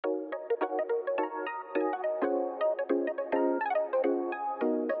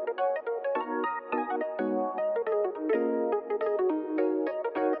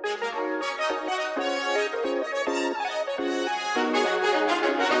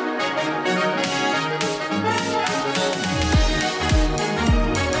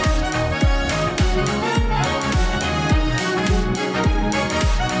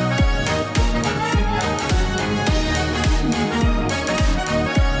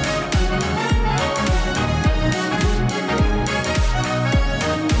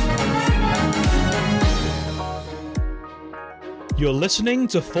You're listening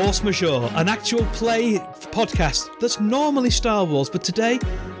to Force Majeure, an actual play podcast that's normally Star Wars, but today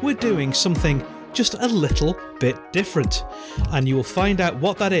we're doing something just a little bit different. And you will find out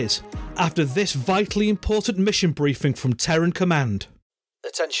what that is after this vitally important mission briefing from Terran Command.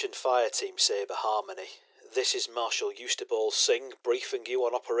 Attention Fireteam Saber Harmony. This is Marshal Eustaball Singh briefing you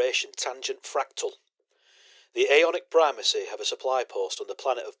on Operation Tangent Fractal. The Aonic Primacy have a supply post on the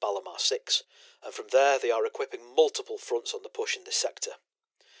planet of Balamar 6, and from there they are equipping multiple fronts on the push in this sector.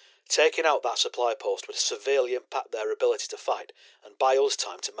 Taking out that supply post would severely impact their ability to fight and buy us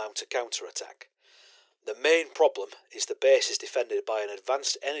time to mount a counter-attack. The main problem is the base is defended by an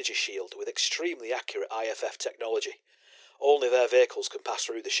advanced energy shield with extremely accurate IFF technology. Only their vehicles can pass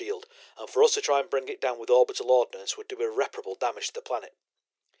through the shield, and for us to try and bring it down with orbital ordnance would do irreparable damage to the planet.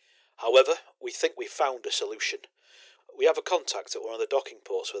 However, we think we've found a solution. We have a contact at one of the docking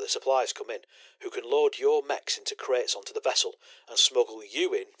ports where the supplies come in, who can load your mechs into crates onto the vessel and smuggle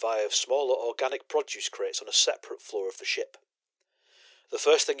you in via smaller organic produce crates on a separate floor of the ship. The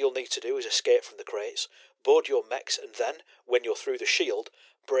first thing you'll need to do is escape from the crates, board your mechs, and then, when you're through the shield,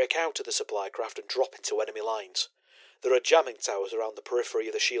 break out of the supply craft and drop into enemy lines. There are jamming towers around the periphery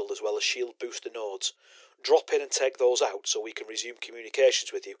of the shield as well as shield booster nodes. Drop in and take those out so we can resume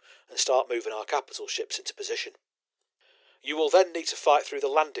communications with you and start moving our capital ships into position. You will then need to fight through the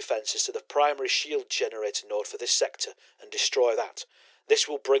land defences to the primary shield generator node for this sector and destroy that. This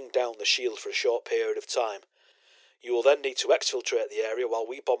will bring down the shield for a short period of time. You will then need to exfiltrate the area while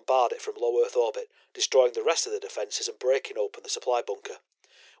we bombard it from low Earth orbit, destroying the rest of the defences and breaking open the supply bunker.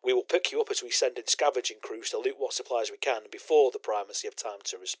 We will pick you up as we send in scavenging crews to loot what supplies we can before the Primacy have time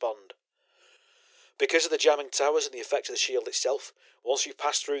to respond. Because of the jamming towers and the effect of the shield itself, once you've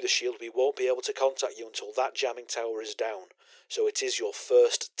passed through the shield we won't be able to contact you until that jamming tower is down, so it is your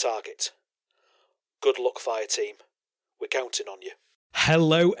first target. Good luck, Fireteam. We're counting on you.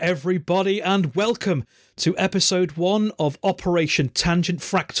 Hello everybody and welcome to episode 1 of Operation Tangent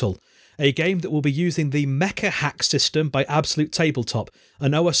Fractal, a game that will be using the Mecha Hack system by Absolute Tabletop,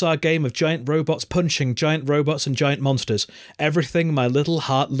 an OSR game of giant robots punching giant robots and giant monsters, everything my little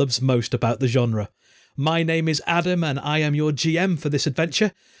heart loves most about the genre. My name is Adam and I am your GM for this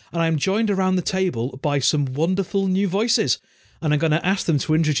adventure, and I'm joined around the table by some wonderful new voices, and I'm going to ask them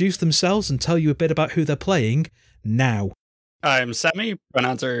to introduce themselves and tell you a bit about who they're playing now. I'm Sammy,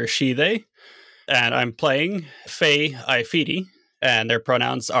 pronouns are she, they, and I'm playing Faye Ifidi, and their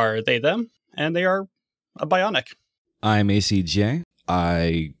pronouns are they, them, and they are a bionic. I'm ACJ.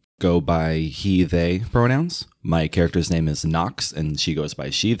 I go by he, they pronouns. My character's name is Nox, and she goes by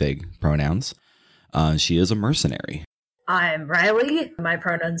she, they pronouns. She is a mercenary. I'm Riley. My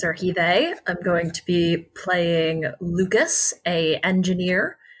pronouns are he, they. I'm going to be playing Lucas, a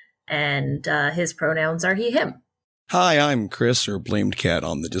engineer, and his pronouns are he, him. Hi, I'm Chris, or Blamed Cat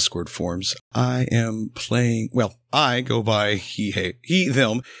on the Discord forums. I am playing, well, I go by he,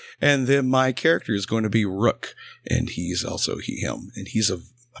 them, and then my character is going to be Ruhk, and he's also he, him, and he's a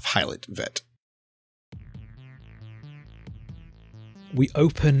pilot vet. We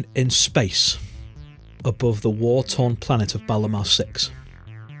open in space, above the war-torn planet of Balamar 6.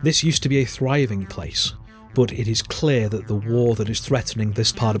 This used to be a thriving place, but it is clear that the war that is threatening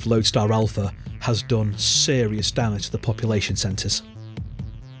this part of Lodestar Alpha has done serious damage to the population centres.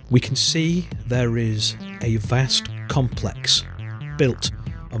 We can see there is a vast complex built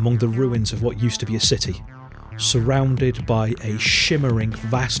among the ruins of what used to be a city, surrounded by a shimmering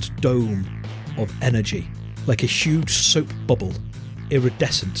vast dome of energy, like a huge soap bubble,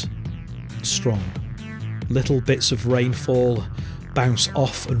 iridescent, strong. Little bits of rainfall bounce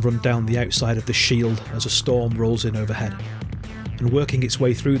off and run down the outside of the shield as a storm rolls in overhead. And working its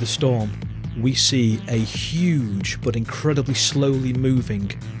way through the storm, we see a huge but incredibly slowly moving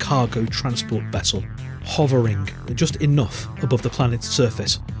cargo transport vessel, hovering just enough above the planet's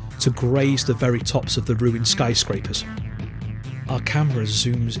surface to graze the very tops of the ruined skyscrapers. Our camera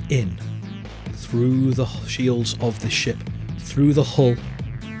zooms in, through the shields of the ship, through the hull,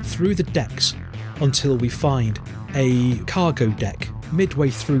 through the decks, until we find a cargo deck midway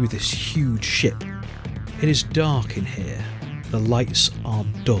through this huge ship. It is dark in here. The lights are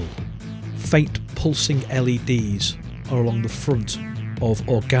dull. Faint pulsing LEDs are along the front of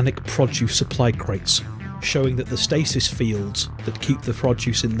organic produce supply crates, showing that the stasis fields that keep the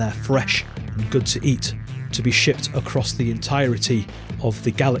produce in there fresh and good to eat to be shipped across the entirety of the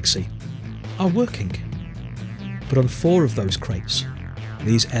galaxy are working. But on 4 of those crates,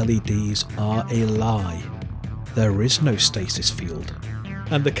 these LEDs are a lie. There is no stasis field,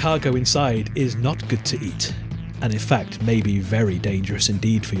 and the cargo inside is not good to eat, and in fact may be very dangerous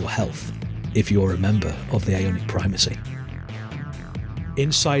indeed for your health, if you're a member of the Aonic Primacy.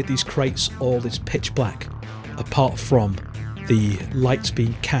 Inside these crates, all is pitch black, apart from the lights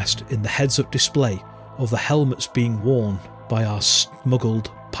being cast in the heads-up display of the helmets being worn by our smuggled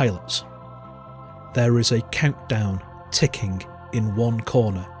pilots. There is a countdown ticking in one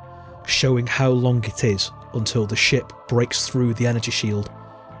corner, showing how long it is until the ship breaks through the energy shield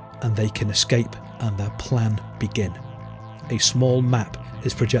and they can escape and their plan begin. A small map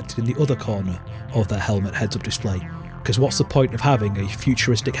is projected in the other corner of their helmet heads-up display, because what's the point of having a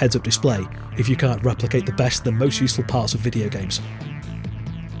futuristic heads-up display if you can't replicate the best and most useful parts of video games?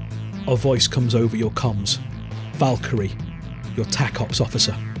 A voice comes over your comms. Valkyrie, your TAC Ops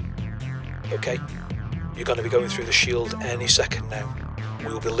officer. Okay, you're going to be going through the shield any second now.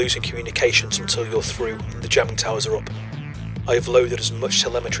 We will be losing communications until you're through and the jamming towers are up. I have loaded as much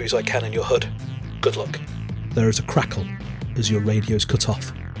telemetry as I can in your HUD. Good luck. There is a crackle as your radio's cut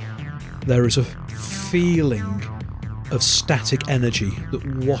off. There is a feeling of static energy that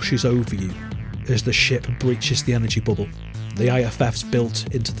washes over you as the ship breaches the energy bubble. The IFF's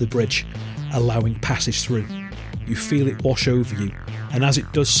built into the bridge, allowing passage through. You feel it wash over you, and as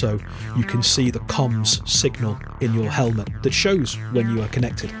it does so, you can see the comms signal in your helmet that shows when you are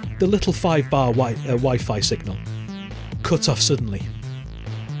connected. The little 5-bar Wi-Fi signal. Cut off suddenly.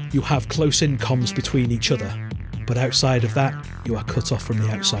 You have close-in comms between each other, but outside of that, you are cut off from the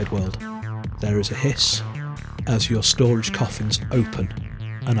outside world. There is a hiss as your storage coffins open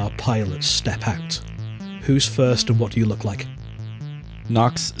and our pilots step out. Who's first and what do you look like?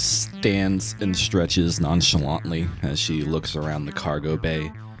 Nox stands and stretches nonchalantly as she looks around the cargo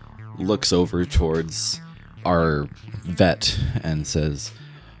bay, looks over towards our vet and says,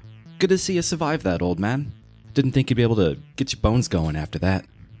 "Good to see you survive that, old man. Didn't think you'd be able to get your bones going after that."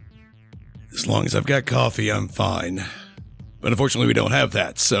 As long as I've got coffee, I'm fine. But unfortunately, we don't have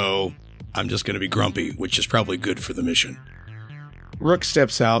that, so I'm just going to be grumpy, which is probably good for the mission. Ruhk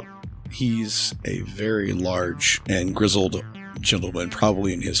steps out. He's a very large and grizzled gentleman,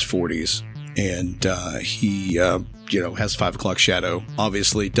 probably in his 40s. And he, has 5 o'clock shadow.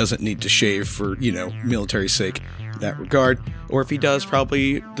 Obviously, doesn't need to shave for, military sake in that regard. Or if he does,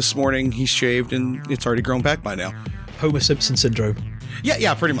 probably this morning he's shaved and it's already grown back by now. Homer Simpson syndrome.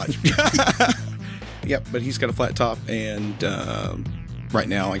 Yeah, pretty much. Yep, but he's got a flat top, and right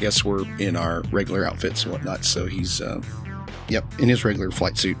now I guess we're in our regular outfits and whatnot, so he's, in his regular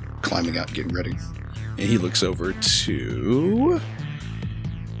flight suit, climbing out, getting ready. And he looks over to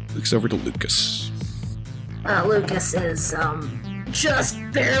Lucas. Lucas is, just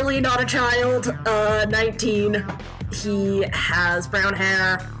barely not a child, 19. He has brown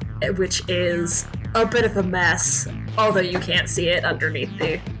hair, which is a bit of a mess, although you can't see it underneath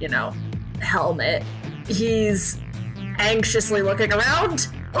the, helmet. He's anxiously looking around.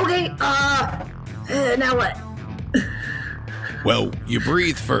 Okay, now what? Well, you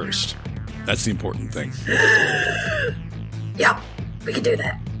breathe first. That's the important thing. Yep, we can do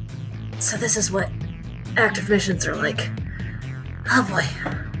that. So this is what active missions are like. Oh boy.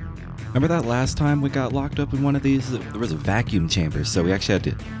 Remember that last time we got locked up in one of these? There was a vacuum chamber, so we actually had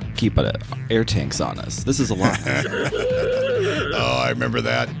to keep air tanks on us. This is a lot. Oh, I remember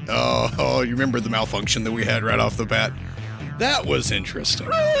that. Oh, you remember the malfunction that we had right off the bat? That was interesting.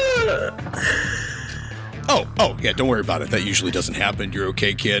 Oh, yeah, don't worry about it. That usually doesn't happen. You're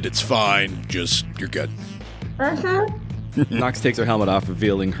okay, kid. It's fine. You're good. Nox takes her helmet off,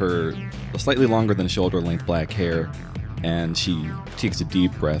 revealing her slightly longer than shoulder-length black hair, and she takes a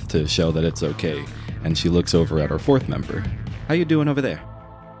deep breath to show that it's okay, and she looks over at our 4th member. How you doing over there?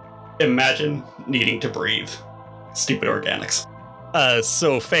 Imagine needing to breathe. Stupid organics.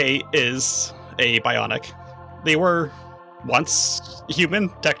 So Faye is a bionic. They were once human,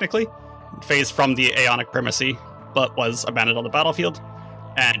 technically. Faye's from the Aonic Primacy, but was abandoned on the battlefield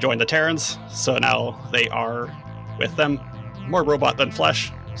and joined the Terrans, so now they are with them. More robot than flesh,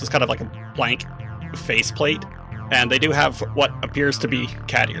 so it's kind of like a blank faceplate. And they do have what appears to be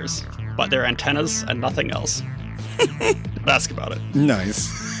cat ears, but they're antennas and nothing else. Ask about it. Nice.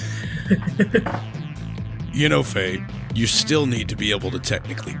 Faye, you still need to be able to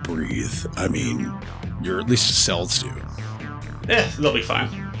technically breathe. I mean, at least the cells do. They'll be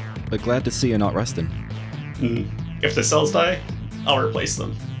fine. But glad to see you not rusting. If the cells die, I'll replace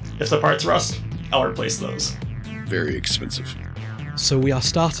them. If the parts rust, I'll replace those. Very expensive. So we are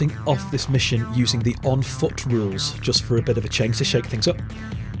starting off this mission using the on-foot rules, just for a bit of a change to shake things up.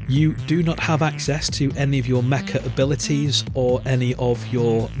 You do not have access to any of your mecha abilities or any of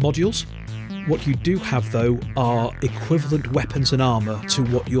your modules. What you do have, though, are equivalent weapons and armour to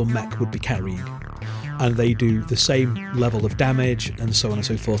what your mech would be carrying. And they do the same level of damage and so on and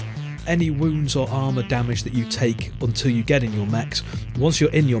so forth. any wounds or armour damage that you take until you get in your mechs, once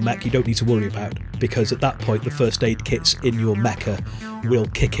you're in your mech you don't need to worry about, because at that point the first aid kits in your mecha will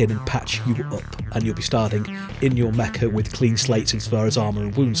kick in and patch you up, and you'll be starting in your mecha with clean slates as far as armour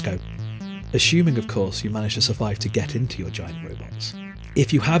and wounds go. Assuming, of course, you manage to survive to get into your giant robots.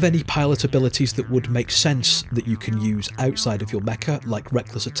 If you have any pilot abilities that would make sense that you can use outside of your mecha, like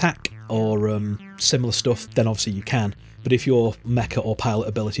reckless attack or similar stuff, then obviously you can. But if your mecha or pilot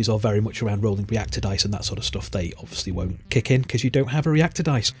abilities are very much around rolling reactor dice and that sort of stuff, they obviously won't kick in because you don't have a reactor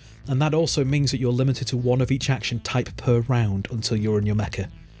dice. And that also means that you're limited to one of each action type per round until you're in your mecha.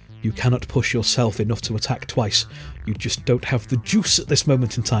 You cannot push yourself enough to attack twice. You just don't have the juice at this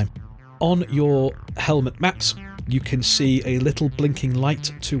moment in time. On your helmet maps, you can see a little blinking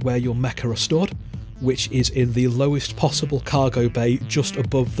light to where your mecha are stored, which is in the lowest possible cargo bay just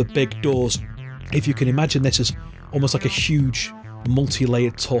above the big doors. If you can imagine this as almost like a huge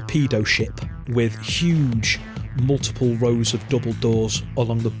multi-layered torpedo ship with huge multiple rows of double doors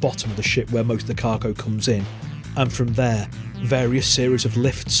along the bottom of the ship where most of the cargo comes in, and from there various series of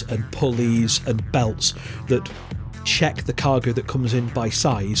lifts and pulleys and belts that check the cargo that comes in by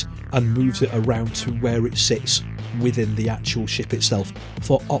size and moves it around to where it sits within the actual ship itself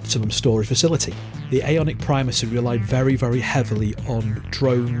for optimum storage facility. The Aonic Primacy rely very, very heavily on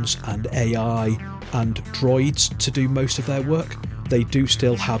drones and AI and droids to do most of their work. They do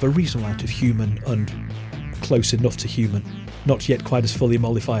still have a reasonable amount of human and close enough to human, not yet quite as fully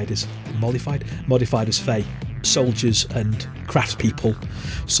modified as Fae, soldiers and craftspeople,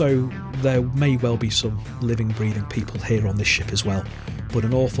 so there may well be some living, breathing people here on this ship as well, but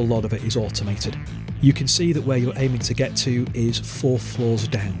an awful lot of it is automated. You can see that where you're aiming to get to is 4 floors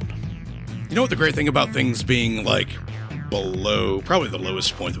down. You know what the great thing about things being, like, below, probably the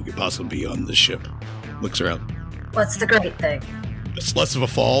lowest point that we could possibly be on this ship? Looks around. What's the great thing? It's less of a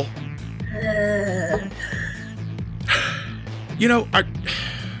fall. You know,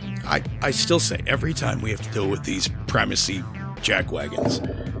 I still say every time we have to deal with these primacy jackwagons,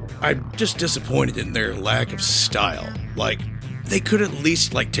 I'm just disappointed in their lack of style. Like, they could at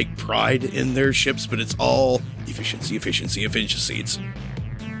least, like, take pride in their ships, but it's all efficiency.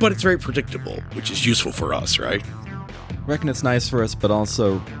 But it's very predictable, which is useful for us, right? Reckon it's nice for us, but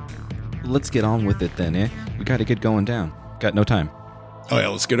also, let's get on with it then, eh? We gotta get going down. Got no time. Oh yeah,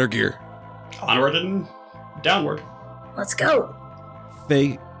 let's get our gear. Onward and downward. Let's go.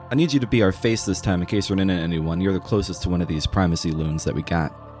 Faye, I need you to be our face this time in case we're in anyone. You're the closest to one of these primacy loons that we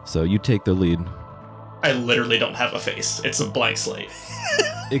got. So you take the lead. I literally don't have a face. It's a blank slate.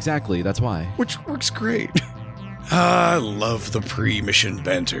 Exactly, that's why. Which works great. I love the pre-mission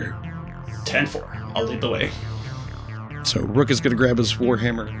banter. 10-4. I'll lead the way. So Ruhk is going to grab his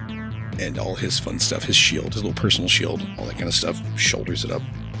warhammer and all his fun stuff, his shield, his little personal shield, all that kind of stuff, shoulders it up.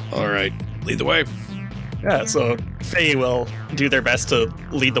 All right, lead the way. Yeah, so Faye will do their best to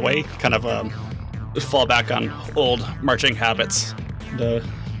lead the way, kind of fall back on old marching habits, and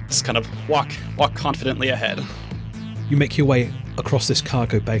just kind of walk confidently ahead. You make your way across this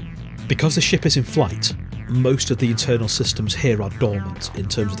cargo bay. Because the ship is in flight, most of the internal systems here are dormant in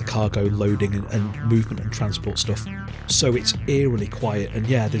terms of the cargo loading and movement and transport stuff. So it's eerily quiet, and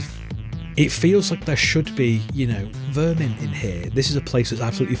yeah, it feels like there should be, vermin in here. This is a place that's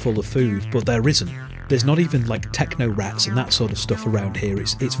absolutely full of food, but there isn't. There's not even like techno rats and that sort of stuff around here.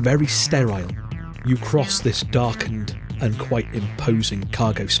 It's very sterile. You cross this darkened and quite imposing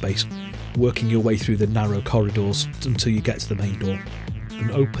cargo space, working your way through the narrow corridors until you get to the main door.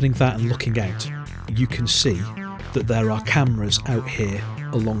 And opening that and looking out, you can see that there are cameras out here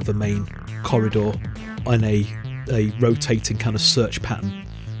along the main corridor on a rotating kind of search pattern.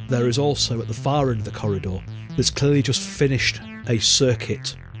 There is also at the far end of the corridor that's clearly just finished a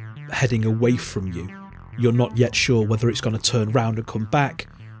circuit heading away from you. You're not yet sure whether it's going to turn round and come back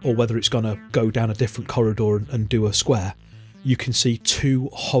or whether it's going to go down a different corridor and do a square. You can see 2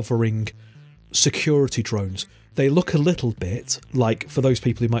 hovering security drones. They look a little bit like, for those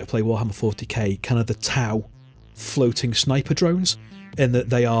people who might play Warhammer 40k, kind of the Tau floating sniper drones, in that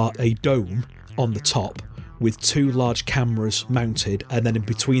they are a dome on the top with 2 large cameras mounted, and then in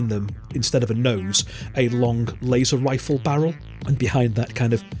between them, instead of a nose, a long laser rifle barrel, and behind that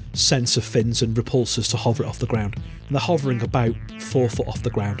kind of sensor fins and repulsors to hover it off the ground. And they're hovering about 4 foot off the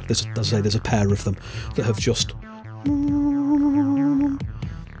ground. There's a pair of them that have just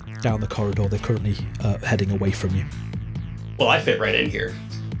down the corridor. They're currently heading away from you. Well, I fit right in here.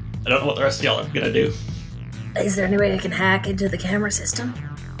 I don't know what the rest of y'all are gonna do. Is there any way I can hack into the camera system?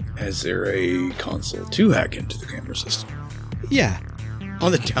 Is there a console to hack into the camera system? Yeah.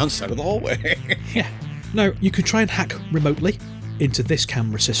 On the downside of the hallway. Yeah. No, you can try and hack remotely. into this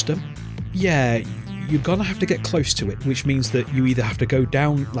camera system, yeah, you're gonna have to get close to it, which means that you either have to go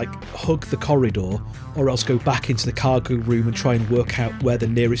down, like hug the corridor, or else go back into the cargo room and try and work out where the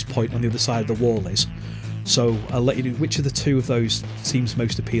nearest point on the other side of the wall is. So I'll let you know which of the two of those seems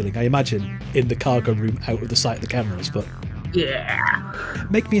most appealing. I imagine in the cargo room out of the sight of the cameras, but... Yeah.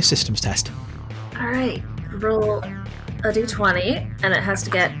 Make me a systems test. Alright, roll a d20, and it has to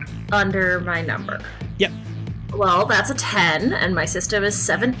get under my number. Yep. Well, that's a 10, and my system is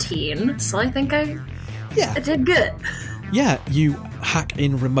 17, so I think I did good. Yeah, you hack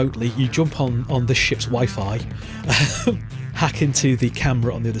in remotely, you jump on the ship's Wi-Fi, hack into the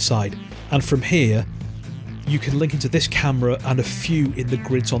camera on the other side, and from here, you can link into this camera and a few in the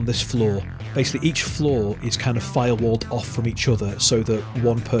grids on this floor. Basically, each floor is kind of firewalled off from each other so that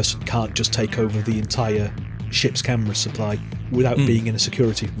one person can't just take over the entire ship's camera supply without being in a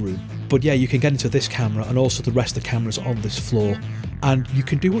security room. But yeah, you can get into this camera and also the rest of the cameras on this floor, and you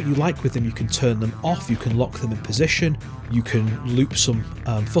can do what you like with them. You can turn them off, you can lock them in position, you can loop some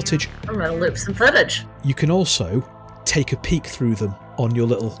footage. I'm gonna loop some footage. You can also take a peek through them on your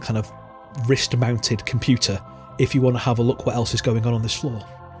little kind of wrist-mounted computer if you want to have a look what else is going on this floor.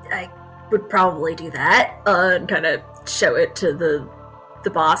 I would probably do that and kind of show it to the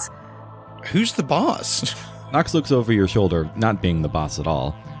boss. Who's the boss? Nox looks over your shoulder, not being the boss at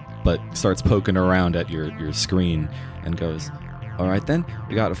all, but starts poking around at your screen and goes, all right then,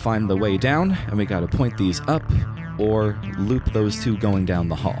 we gotta find the way down, and we gotta point these up, or loop those two going down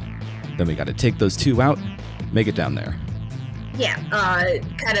the hall. Then we gotta take those two out, make it down there. Yeah,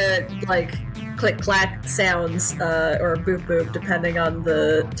 kind of like click-clack sounds, or boop-boop, depending on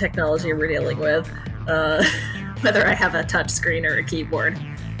the technology we're dealing with, whether I have a touch screen or a keyboard.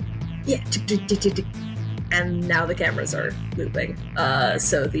 Yeah, and now the cameras are looping,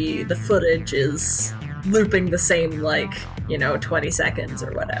 so the footage is looping the same, 20 seconds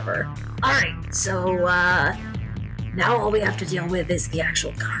or whatever. Alright, so, now all we have to deal with is the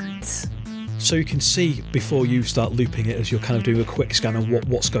actual cards. So you can see before you start looping it, as you're kind of doing a quick scan of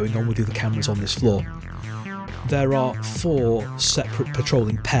what's going on with the other cameras on this floor. There are 4 separate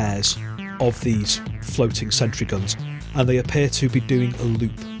patrolling pairs of these floating sentry guns, and they appear to be doing a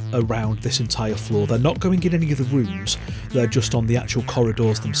loop around this entire floor. They're not going in any of the rooms, they're just on the actual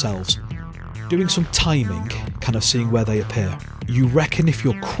corridors themselves. Doing some timing, kind of seeing where they appear. You reckon if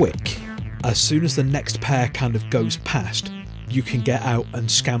you're quick, as soon as the next pair kind of goes past, you can get out and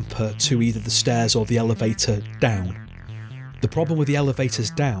scamper to either the stairs or the elevator down. The problem with the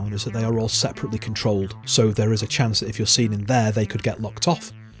elevators down is that they are all separately controlled, so there is a chance that if you're seen in there, they could get locked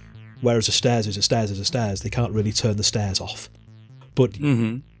off. Whereas a stairs is a stairs is a stairs, they can't really turn the stairs off. But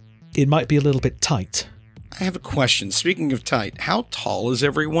it might be a little bit tight. I have a question. Speaking of tight, how tall is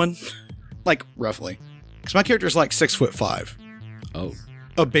everyone? Like, roughly. Because my character is like 6'5". Oh.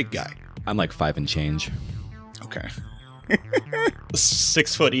 A big guy. I'm like 5 and change. Okay.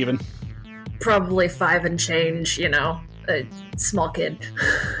 6 foot even. Probably 5 and change, a small kid.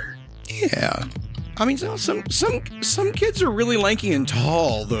 Yeah. I mean, some kids are really lanky and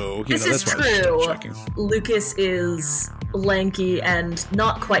tall, though. This is that's why I was true. checking. Lucas is lanky and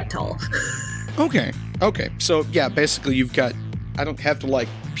not quite tall. Okay. So, yeah, basically you've got... I don't have to,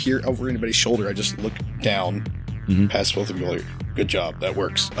 peer over anybody's shoulder. I just look down past both of you. Good job. That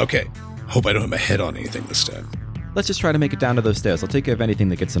works. Okay. Hope I don't have my head on anything this time. Let's just try to make it down to those stairs. I'll take care of anything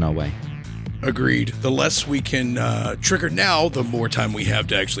that gets in our way. Agreed. The less we can trigger now, the more time we have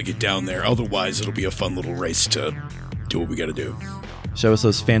to actually get down there. Otherwise, it'll be a fun little race to do what we gotta do. Show us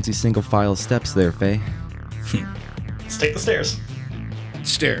those fancy single-file steps there, Faye. Let's take the stairs.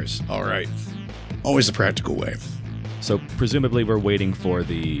 Stairs. All right. Always the practical way. So presumably we're waiting for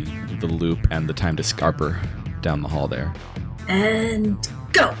the loop and the time to scamper down the hall there. And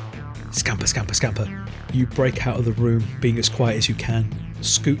go! Scamper, scamper, scamper. You break out of the room, being as quiet as you can,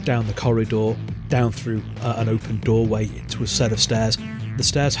 scoot down the corridor, down through an open doorway into a set of stairs. The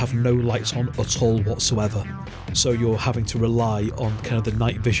stairs have no lights on at all whatsoever, so you're having to rely on kind of the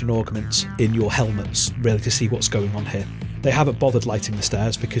night vision augments in your helmets, really, to see what's going on here. They haven't bothered lighting the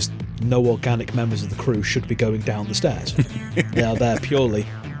stairs because no organic members of the crew should be going down the stairs. They are there purely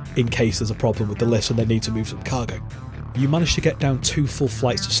in case there's a problem with the lift and they need to move some cargo. You manage to get down 2 full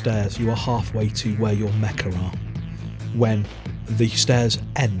flights of stairs. You are halfway to where your mecha are, when the stairs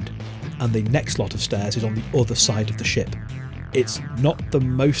end and the next lot of stairs is on the other side of the ship. It's not the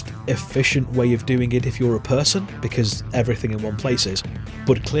most efficient way of doing it if you're a person, because everything in one place is,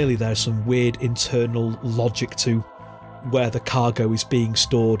 but clearly there's some weird internal logic to where the cargo is being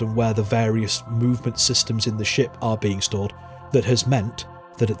stored and where the various movement systems in the ship are being stored that has meant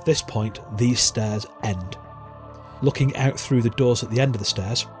that at this point these stairs end. Looking out through the doors at the end of the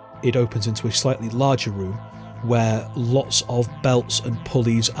stairs, it opens into a slightly larger room where lots of belts and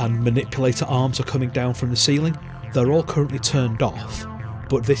pulleys and manipulator arms are coming down from the ceiling. They're all currently turned off,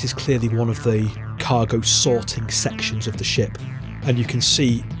 but this is clearly one of the cargo sorting sections of the ship. And you can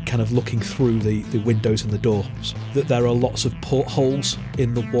see, kind of looking through the windows and the doors, that there are lots of portholes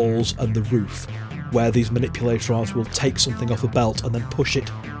in the walls and the roof where these manipulator arms will take something off a belt and then push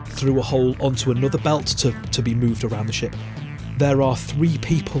it through a hole onto another belt to be moved around the ship. There are 3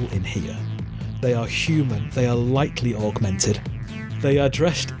 people in here. They are human, they are lightly augmented. They are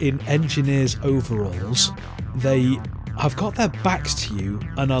dressed in engineers' overalls. They have got their backs to you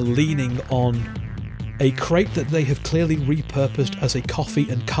and are leaning on a crate that they have clearly repurposed as a coffee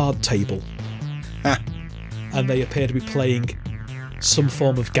and card table. And they appear to be playing some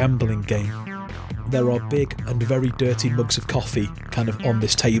form of gambling game. There are big and very dirty mugs of coffee kind of on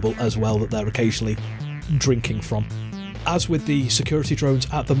this table as well that they're occasionally drinking from. As with the security drones,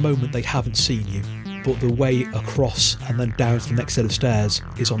 at the moment they haven't seen you, but the way across and then down to the next set of stairs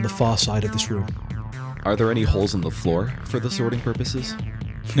is on the far side of this room. Are there any holes in the floor for the sorting purposes?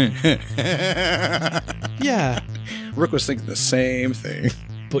 Yeah. Ruhk was thinking the same thing.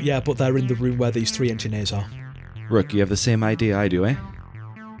 But they're in the room where these 3 engineers are. Ruhk, you have the same idea I do, eh?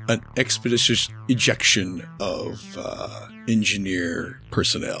 An expeditious ejection of engineer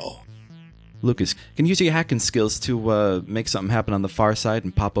personnel. Lucas, can you use your hacking skills to make something happen on the far side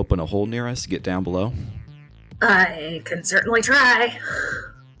and pop open a hole near us to get down below? I can certainly try.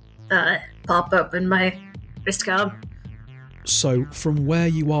 Pop open my wrist guard. So, from where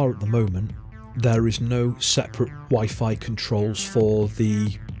you are at the moment, there is no separate Wi-Fi controls for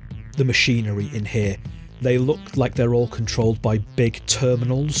the machinery in here. They look like they're all controlled by big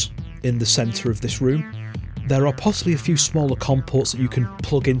terminals in the centre of this room. There are possibly a few smaller COM ports that you can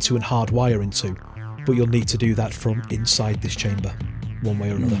plug into and hardwire into, but you'll need to do that from inside this chamber, one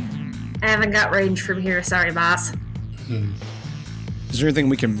way or another. I haven't got range from here, sorry boss. Is there anything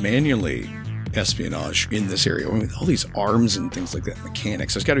we can manually espionage in this area? I mean, with all these arms and things like that,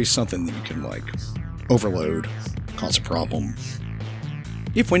 mechanics, there's got to be something that you can, like, overload, cause a problem.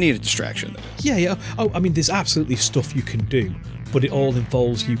 If we need a distraction, that is. Yeah. Oh, I mean, there's absolutely stuff you can do, but it all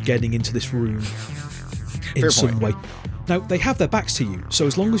involves you getting into this room in some way. Now, they have their backs to you, so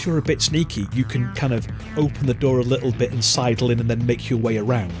as long as you're a bit sneaky, you can kind of open the door a little bit and sidle in and then make your way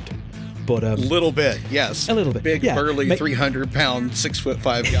around. But little bit, yes. A little bit. Big, burly, 300-pound, 6'5"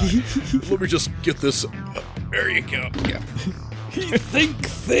 guy. Let me just get this. There you go. Yeah. You think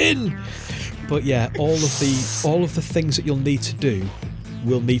thin. But yeah, all of the things that you'll need to do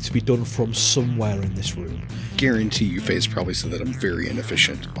will need to be done from somewhere in this room. Guarantee you Faye's probably said that I'm very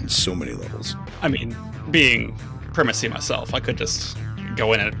inefficient on so many levels. I mean, being Primacy myself, I could just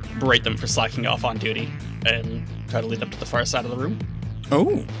go in and berate them for slacking off on duty and try to lead them to the far side of the room.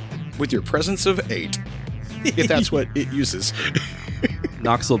 Oh, with your presence of 8. If that's what it uses.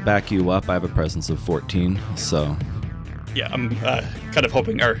 Nox will back you up. I have a presence of 14, so... Yeah, I'm kind of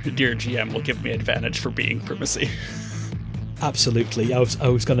hoping our dear GM will give me advantage for being Primacy. Absolutely. I was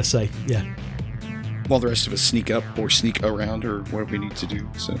going to say, yeah. While the rest of us sneak up or sneak around or what we need to do.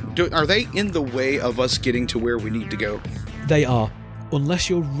 So, are they in the way of us getting to where we need to go? They are. Unless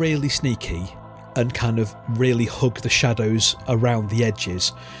you're really sneaky and kind of really hug the shadows around the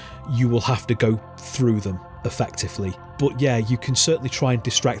edges, you will have to go through them effectively. But yeah, you can certainly try and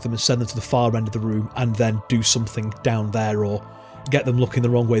distract them and send them to the far end of the room and then do something down there, or get them looking the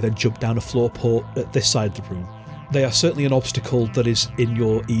wrong way, then jump down a floor port at this side of the room. They are certainly an obstacle that is in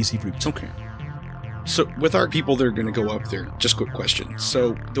your easy route. Okay. So with our people that are going to go up there, just quick question.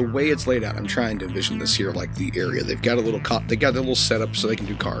 So the way it's laid out, I'm trying to envision this here, like the area. They've got a little setup so they can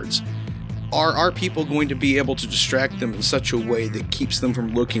do cards. Are our people going to be able to distract them in such a way that keeps them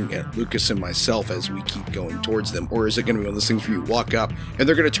from looking at Lucas and myself as we keep going towards them? Or is it going to be one of those things where you walk up and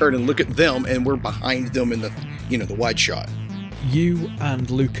they're going to turn and look at them and we're behind them in the, the wide shot? You and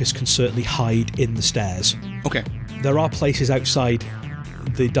Lucas can certainly hide in the stairs. Okay. There are places outside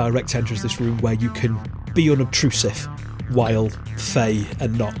the direct entrance of this room where you can be unobtrusive while Faye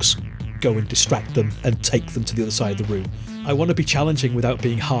and Nox go and distract them and take them to the other side of the room. I want to be challenging without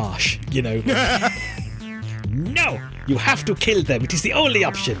being harsh, No, you have to kill them. It is the only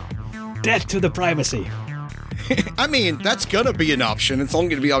option. Death to the Primacy. I mean, that's going to be an option. It's only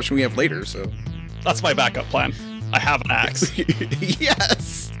going to be an option we have later, so... That's my backup plan. I have an axe.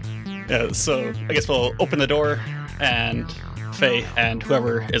 Yes! Yeah, so I guess we'll open the door, and Faye and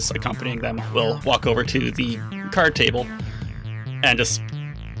whoever is accompanying them will walk over to the card table and just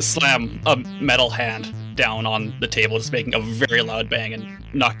slam a metal hand down on the table, just making a very loud bang and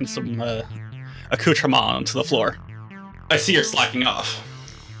knocking some accoutrement onto the floor. I see you're slacking off.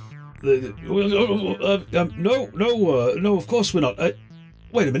 No, of course we're not.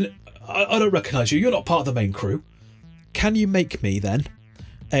 Wait a minute. I don't recognise you. You're not part of the main crew. Can you make me, then,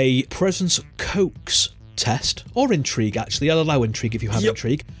 a presence coax test? Or intrigue, actually. I'll allow intrigue if you have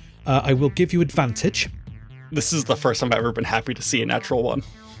intrigue. I will give you advantage. This is the first time I've ever been happy to see a natural one.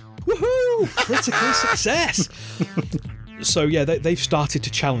 Woohoo! Critical success! So, yeah, they've started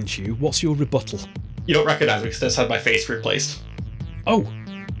to challenge you. What's your rebuttal? You don't recognize me because I just had my face replaced. Oh!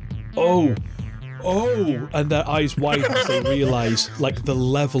 And their eyes widen as they realise, like, the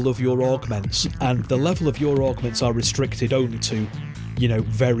level of your augments. And the level of your augments are restricted only to,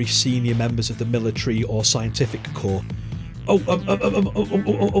 very senior members of the military or scientific corps. Of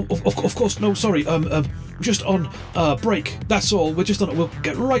course, no, sorry, we're just on break, that's all, we'll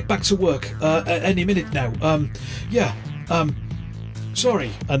get right back to work any minute now.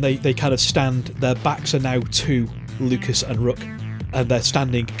 Sorry. And they kind of stand, their backs are now to Lucas and Ruhk, and they're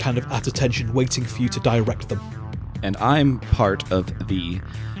standing kind of at attention, waiting for you to direct them. And I'm part of the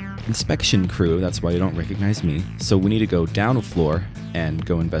inspection crew, that's why you don't recognize me. So we need to go down a floor and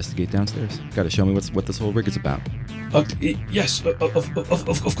go investigate downstairs. Gotta show me what this whole rig is about. Yes,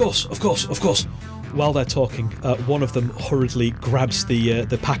 of course. While they're talking, one of them hurriedly grabs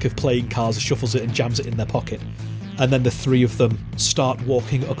the pack of playing cards, shuffles it and jams it in their pocket. And then the three of them start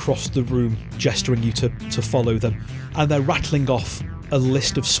walking across the room, gesturing you to follow them. And they're rattling off a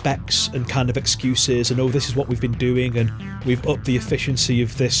list of specs and kind of excuses, and this is what we've been doing, and we've upped the efficiency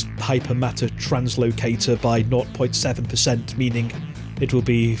of this hypermatter translocator by 0.7%, meaning it will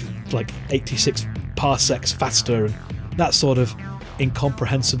be like 86 parsecs faster, and that sort of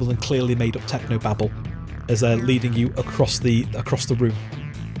incomprehensible and clearly made up technobabble as they're leading you across the room.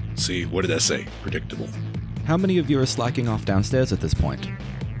 See, what did I say? Predictable. How many of you are slacking off downstairs at this point?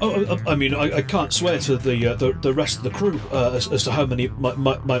 I mean, I can't swear to the rest of the crew as to how many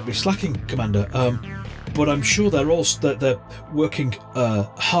might be slacking, Commander. But I'm sure they're working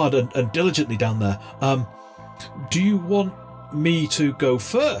hard and diligently down there. Do you want me to go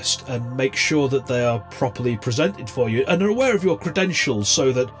first and make sure that they are properly presented for you and are aware of your credentials,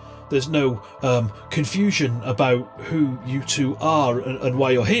 so that there's no confusion about who you two are and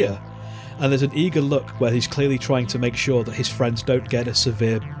why you're here? And there's an eager look where he's clearly trying to make sure that his friends don't get a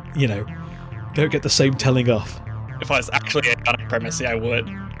severe, don't get the same telling off. If I was actually at Aonic Primacy, I would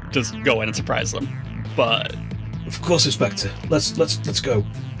just go in and surprise them. But of course, Inspector. Let's go.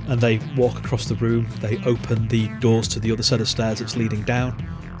 And they walk across the room. They open the doors to the other set of stairs that's leading down,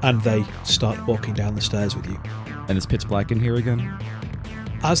 and they start walking down the stairs with you. And it's pitch black in here again?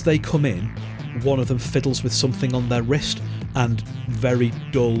 As they come in, one of them fiddles with something on their wrist, and very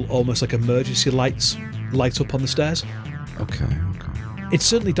dull, almost like emergency lights, light up on the stairs. Okay. It's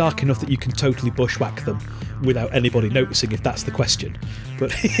certainly dark enough that you can totally bushwhack them without anybody noticing, if that's the question.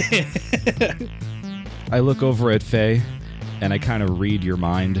 But I look over at Faye, and I kind of read your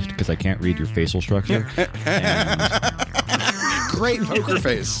mind, because I can't read your facial structure. Great poker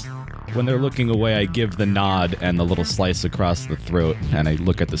face. When they're looking away, I give the nod and the little slice across the throat, and I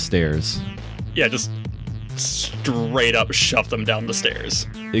look at the stairs. Yeah, just straight up shove them down the stairs.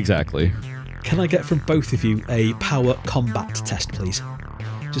 Exactly. Can I get from both of you a power combat test, please?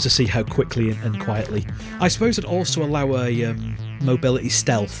 Just to see how quickly and quietly. I suppose I'd also allow a mobility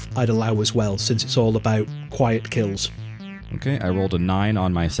stealth, I'd allow as well, since it's all about quiet kills. Okay, I rolled a 9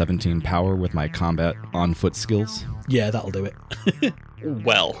 on my 17 power with my combat on-foot skills. Yeah, that'll do it.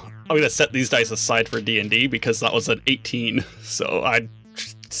 Well, I'm going to set these dice aside for D&D because that was an 18, so I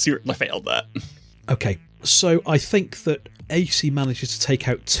certainly failed that. Okay, so I think that AC manages to take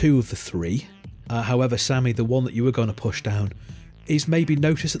out 2 of the 3. However, Sammy, the one that you were going to push down, is maybe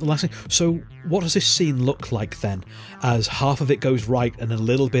noticed at the last thing. So what does this scene look like then, as half of it goes right and a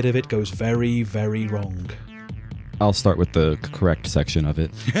little bit of it goes very, very wrong? I'll start with the correct section of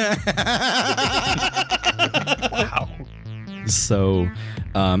it. Wow. So,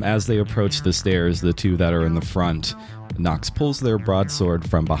 as they approach the stairs, the two that are in the front, Nox pulls their broadsword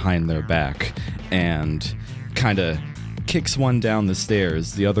from behind their back and kind of kicks one down the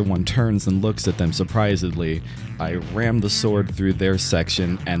stairs. The other one turns and looks at them surprisedly. I ram the sword through their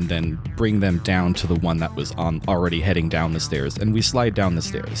section and then bring them down to the one that was already heading down the stairs, and we slide down the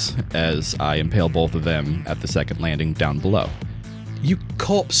stairs as I impale both of them at the second landing down below. You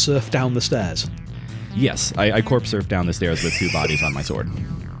corpse surf down the stairs? Yes, I corpse surf down the stairs with 2 bodies on my sword.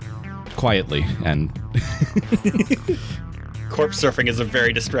 Quietly, and... Corpse surfing is a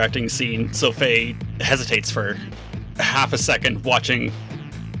very distracting scene, so Faye hesitates for half a second watching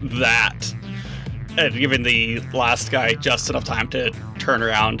that, and giving the last guy just enough time to turn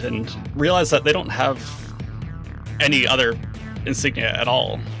around and realize that they don't have any other insignia at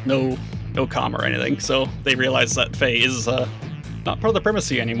all. No comm or anything. So they realize that Faye is not part of the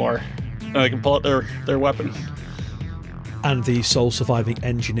Primacy anymore. And they can pull out their weapon. And the sole surviving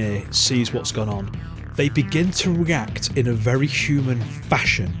engineer sees what's gone on. They begin to react in a very human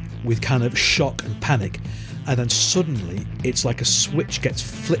fashion with kind of shock and panic, and then suddenly it's like a switch gets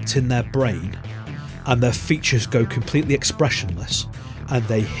flipped in their brain and their features go completely expressionless, and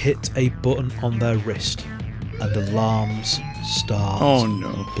they hit a button on their wrist and alarms start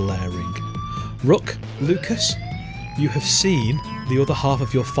blaring. Ruhk, Lucas, you have seen the other half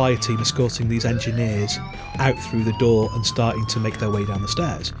of your fire team escorting these engineers out through the door and starting to make their way down the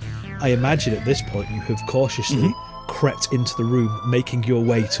stairs. I imagine at this point you have cautiously crept into the room, making your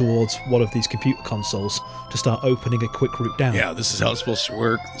way towards one of these computer consoles to start opening a quick route down. Yeah, this is how it's supposed to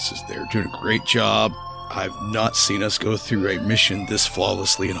work. They're doing a great job. I've not seen us go through a mission this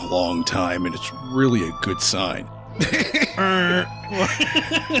flawlessly in a long time, and it's really a good sign.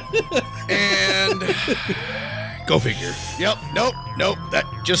 And go figure. Yep. Nope. That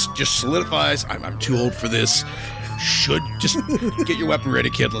just solidifies. I'm too old for this. Should just get your weapon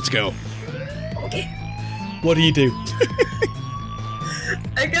ready, kid. Let's go. Okay. What do you do?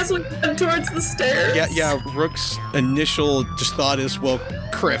 I guess we head towards the stairs. Yeah. Rook's initial just thought is, well,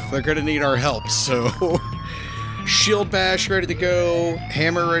 Criff, they're going to need our help, so shield bash ready to go,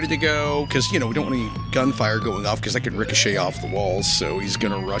 hammer ready to go, because, we don't want any gunfire going off, because that could ricochet off the walls, so he's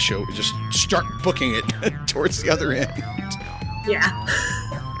going to rush over, just start booking it towards the other end. Yeah.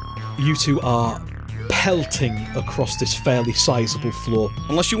 You two are pelting across this fairly sizable floor.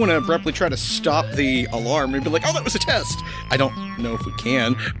 Unless you want to abruptly try to stop the alarm and be like, oh, that was a test. I don't know if we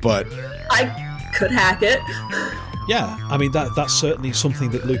can, but I could hack it. Yeah, I mean, that's certainly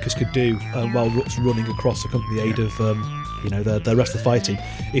something that Lucas could do while Rook's running across the aid of, the rest of the fire team.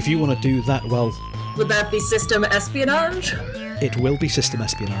 If you want to do that, well... Would that be system espionage? It will be system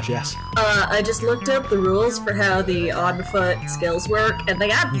espionage, yes. I just looked up the rules for how the on-foot skills work, and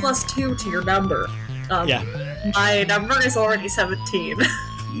they add +2 to your number. My number is already 17.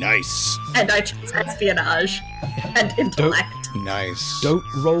 Nice. And I chose espionage and intellect. Nice. Don't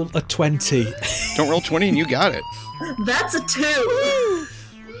roll a 20. Don't roll 20 and you got it. That's a 2.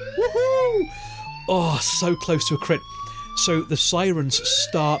 Woohoo! Oh, so close to a crit. So the sirens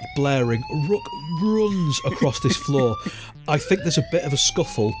start blaring. Ruhk runs across this floor. I think there's a bit of a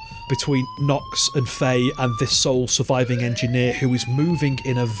scuffle between Nox and Faye and this sole surviving engineer who is moving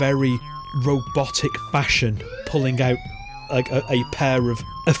in a very robotic fashion, pulling out like a pair of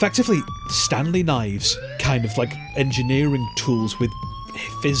effectively Stanley knives, kind of like engineering tools with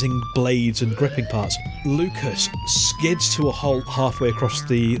fizzing blades and gripping parts. Lucas skids to a halt halfway across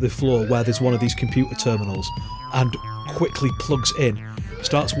the floor where there's one of these computer terminals and quickly plugs in,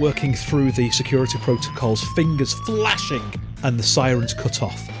 starts working through the security protocols, fingers flashing, and the sirens cut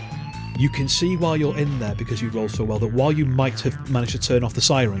off. You can see while you're in there, because you rolled so well, that while you might have managed to turn off the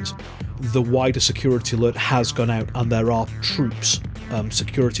sirens, the wider security alert has gone out and there are troops,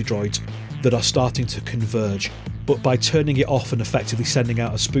 security droids, that are starting to converge. But by turning it off and effectively sending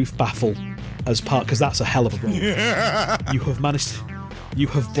out a spoof baffle as part, because that's a hell of a roll, you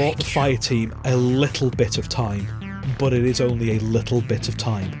have bought the fire team a little bit of time, but it is only a little bit of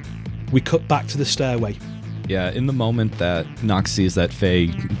time. We cut back to the stairway. Yeah, in the moment that Nox sees that Faye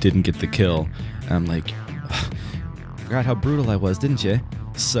didn't get the kill, I'm like, forgot how brutal I was, didn't you?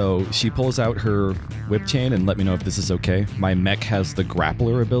 So she pulls out her whip chain and let me know if this is okay. My mech has the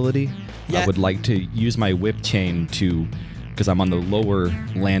grappler ability. Yeah. I would like to use my whip chain to, because I'm on the lower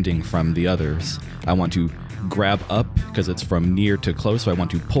landing from the others, I want to grab up because it's from near to close, so I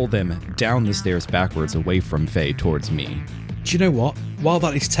want to pull them down the stairs backwards away from Faye towards me. Do you know what? While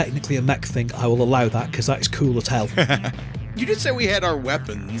that is technically a mech thing, I will allow that because that is cool as hell. You did say we had our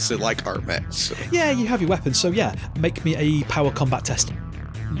weapons like our mechs. So. Yeah, you have your weapons, so yeah, make me a power combat test.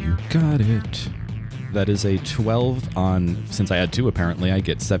 You got it. That is a 12 on, since I had 2 apparently, I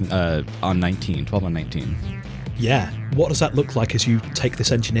get 7 on 19, 12 on 19. Yeah, what does that look like as you take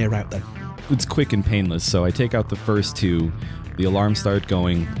this engineer out then? It's quick and painless, so I take out the first 2, the alarms start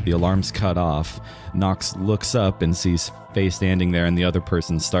going, the alarm's cut off, Nox looks up and sees Faye standing there and the other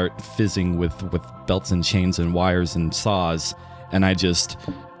person start fizzing with belts and chains and wires and saws, and I just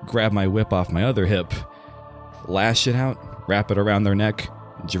grab my whip off my other hip, lash it out, wrap it around their neck,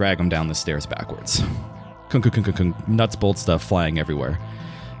 drag them down the stairs backwards. Nuts, bolt stuff flying everywhere.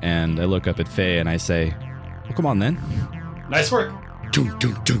 And I look up at Faye and I say, well, come on then. Nice work.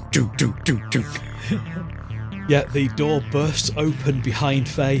 Yeah, the door bursts open behind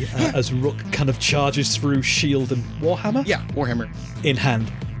Faye as Ruhk kind of charges through shield and Warhammer? Yeah, Warhammer. In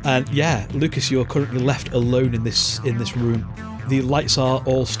hand. And yeah, Lucas, you're currently left alone in this room. The lights are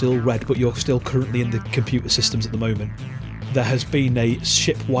all still red, but you're still currently in the computer systems at the moment. There has been a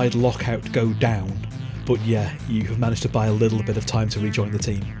ship-wide lockout go down, but yeah, you have managed to buy a little bit of time to rejoin the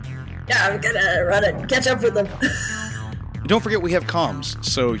team. Yeah, I'm gonna run and catch up with them. Don't forget we have comms,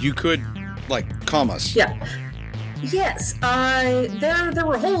 so you could, comm us. Yeah. Yes, there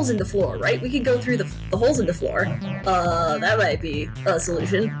were holes in the floor, right? We could go through the holes in the floor. That might be a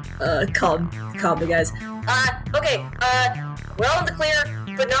solution. Calm me, guys. Okay, we're all in the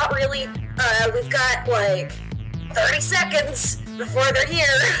clear, but not really. We've got, 30 seconds before they're here.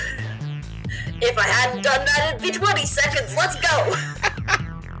 If I hadn't done that, it'd be 20 seconds. Let's go!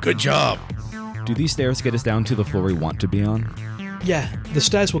 Good job. Do these stairs get us down to the floor we want to be on? Yeah, the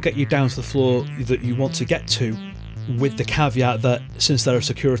stairs will get you down to the floor that you want to get to, with the caveat that since there are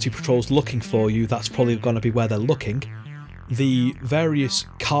security patrols looking for you, that's probably going to be where they're looking. The various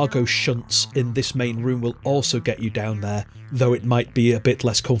cargo shunts in this main room will also get you down there, though it might be a bit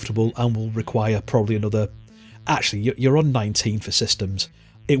less comfortable and will require probably another... Actually, you're on 19 for systems.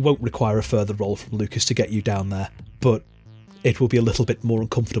 It won't require a further roll from Lucas to get you down there, but it will be a little bit more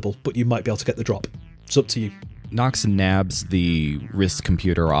uncomfortable, but you might be able to get the drop. It's up to you. Nox nabs the wrist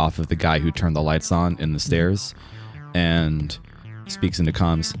computer off of the guy who turned the lights on in the stairs and speaks into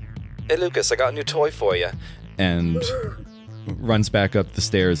comms. Hey Lucas, I got a new toy for you. And runs back up the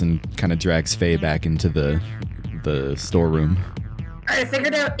stairs and kind of drags Faye back into the storeroom. I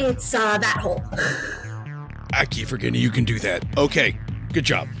figured out it's that hole. I keep forgetting you can do that. Okay, good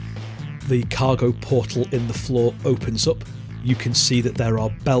job. The cargo portal in the floor opens up. You can see that there are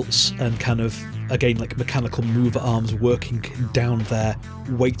belts and kind of, again, mechanical mover arms working down there,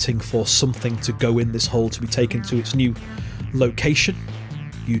 waiting for something to go in this hole to be taken to its new location.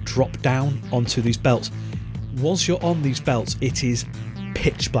 You drop down onto these belts. Once you're on these belts, it is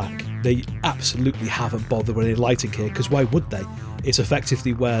pitch black. They absolutely haven't bothered with any lighting here, because why would they? It's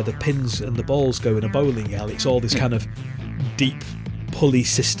effectively where the pins and the balls go in a bowling alley. It's all this kind of deep pulley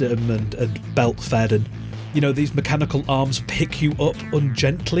system and belt fed, and these mechanical arms pick you up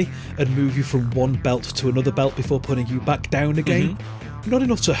ungently and move you from one belt to another belt before putting you back down again. Not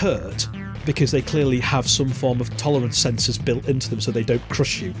enough to hurt, because they clearly have some form of tolerance sensors built into them so they don't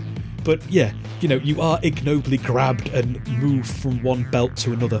crush you. But yeah, you are ignobly grabbed and moved from one belt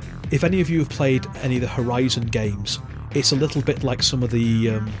to another. If any of you have played any of the Horizon games, it's a little bit like some of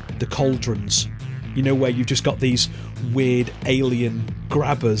the cauldrons, where you've just got these weird alien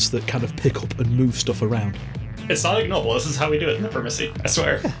grabbers that kind of pick up and move stuff around. It's not ignoble. This is how we do it in the Primacy, I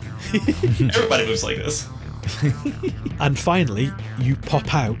swear. Everybody moves like this. And finally, you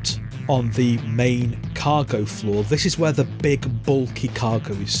pop out on the main cargo floor. This is where the big, bulky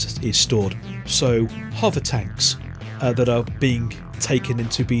cargo is stored. So, hover tanks that are being taken in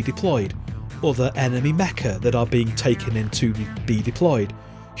to be deployed. Other enemy mecha that are being taken in to be deployed.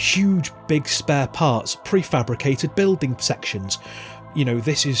 Huge, big spare parts, prefabricated building sections.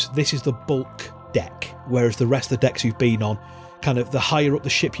 This is the bulk deck, whereas the rest of the decks you've been on, kind of the higher up the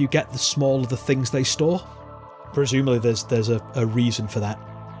ship you get, the smaller the things they store. Presumably there's a reason for that.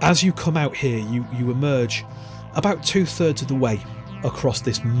 As you come out here, you emerge about 2/3 of the way across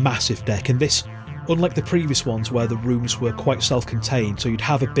this massive deck, and this, unlike the previous ones where the rooms were quite self-contained, so you'd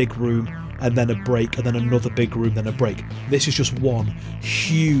have a big room and then a break and then another big room, then a break. This is just one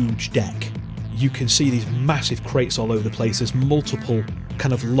huge deck. You can see these massive crates all over the place. There's multiple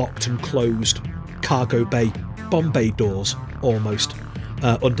kind of locked and closed cargo bay, bomb bay doors almost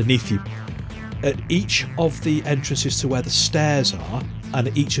underneath you. At each of the entrances to where the stairs are, and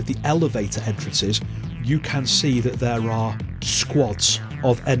at each of the elevator entrances, you can see that there are squads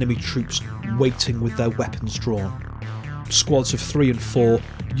of enemy troops waiting with their weapons drawn. Squads of 3 and 4,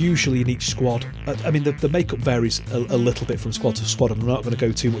 usually in each squad. I mean, the makeup varies a little bit from squad to squad, and I'm not going to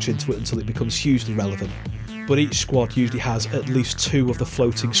go too much into it until it becomes hugely relevant. But each squad usually has at least 2 of the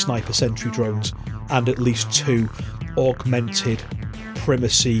floating sniper sentry drones, and at least 2 augmented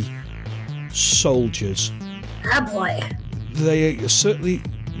Primacy soldiers. Ah, boy. They are certainly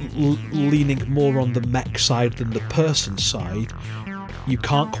leaning more on the mech side than the person side. You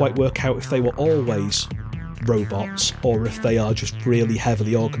can't quite work out if they were always robots or if they are just really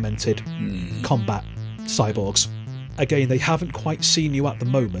heavily augmented combat cyborgs. Again, they haven't quite seen you at the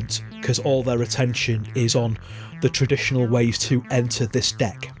moment because all their attention is on the traditional ways to enter this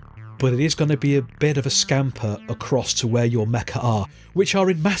deck. But it is going to be a bit of a scamper across to where your mecha are, which are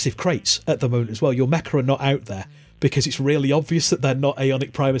in massive crates at the moment as well. Your mecha are not out there because it's really obvious that they're not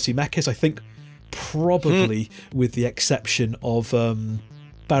Aonic Primacy mechas. I think probably with the exception of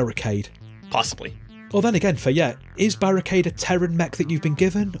Barricade. Possibly. Well, then again, is Barricade a Terran mech that you've been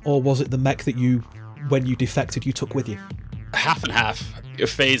given, or was it the mech that when you defected, you took with you? Half and half.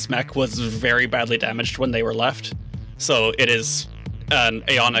 Faye's mech was very badly damaged when they were left, so it is an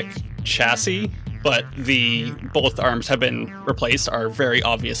Aonic chassis, but both arms have been replaced, are very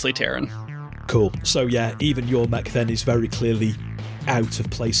obviously Terran. Cool. So even your mech then is very clearly out of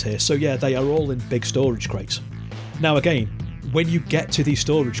place here. So they are all in big storage crates. Now again, when you get to these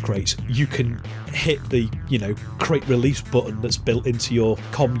storage crates, you can hit the, crate release button that's built into your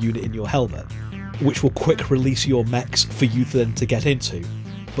comm unit in your helmet, which will quick release your mechs for you then to get into.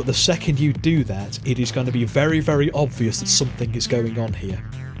 But the second you do that, it is going to be very, very obvious that something is going on here.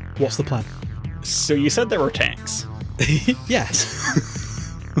 What's the plan? So you said there were tanks.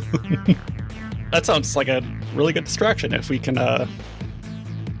 Yes. That sounds like a really good distraction if we can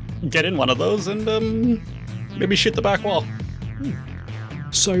get in one of those and maybe shoot the back wall.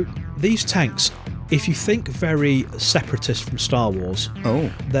 So these tanks, if you think very separatist from Star Wars,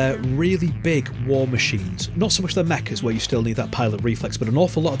 they're really big war machines. Not so much their mechas where you still need that pilot reflex, but an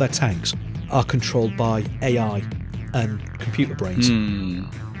awful lot of their tanks are controlled by AI and computer brains.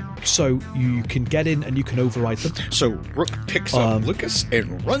 So you can get in and you can override them. So Ruhk picks up Lucas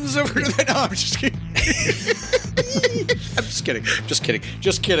and runs over to the... No, I'm just kidding. I'm just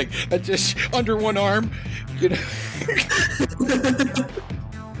kidding. Just under one arm,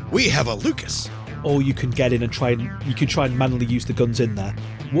 We have a Lucas. Or you can get in and try and manually use the guns in there.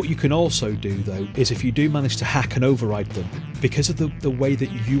 What you can also do, though, is if you do manage to hack and override them, because of the way that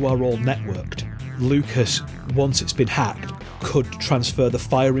you are all networked, Lucas, once it's been hacked, could transfer the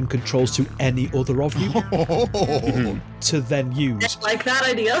firing controls to any other of you to then use. I like that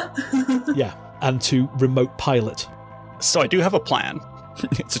idea. And to remote pilot. So I do have a plan.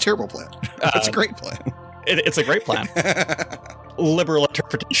 It's a terrible plan. It's a great plan. It's a great plan. Liberal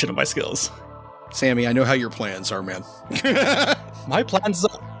interpretation of my skills. Sammy, I know how your plans are, man. My plans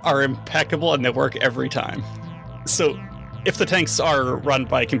are impeccable and they work every time. So, if the tanks are run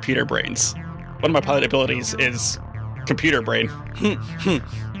by computer brains, one of my pilot abilities is computer brain.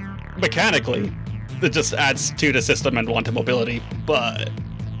 Mechanically, it just adds to the system and one to mobility, but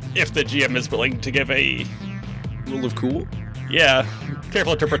if the GM is willing to give a... Rule of cool? Yeah,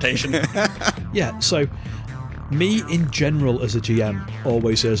 careful interpretation. So... Me, in general, as a GM,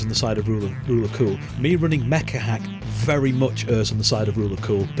 always errs on the side of rule of cool. Me running Mecha Hack very much errs on the side of rule of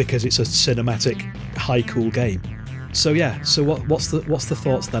cool, because it's a cinematic, high cool game. So what's the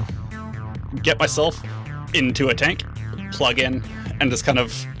thoughts then? Get myself into a tank, plug in, and just kind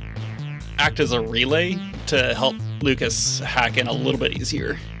of act as a relay to help Lucas hack in a little bit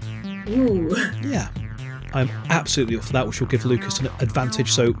easier. Ooh. Yeah. I'm absolutely up for that, which will give Lucas an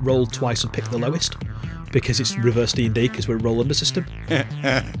advantage, so roll twice and pick the lowest. Because it's reverse D&D, because we're a roll-under system.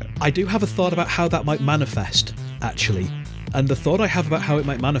 I do have a thought about how that might manifest, actually. And the thought I have about how it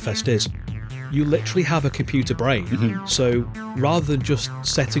might manifest is, you literally have a computer brain, so rather than just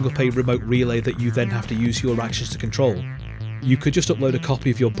setting up a remote relay that you then have to use your actions to control, you could just upload a copy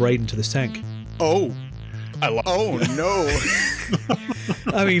of your brain into this tank. Oh. Oh no.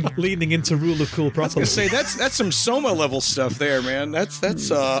 I mean, leaning into rule of cool properly. I was gonna say, that's some Soma level stuff there, man. That's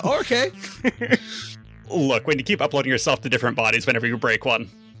okay. Look, when you keep uploading yourself to different bodies whenever you break one,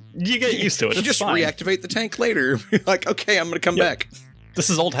 you get used to it. You just fine. Reactivate the tank later. Like, okay, I'm going to come back. This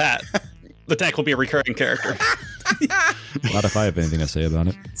is old hat. The tank will be a recurring character. Not if I have anything to say about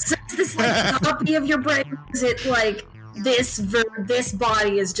it. So is this like a copy of your brain? Is it like this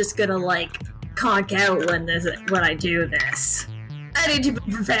body is just gonna like conk out when I do this? I need to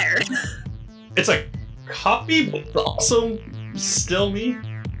be prepared. It's a copy, but also still me.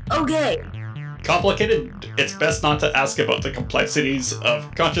 Okay. Complicated. It's best not to ask about the complexities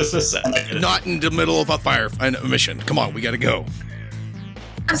of consciousness. Not in the middle of a mission. Come on, we gotta go.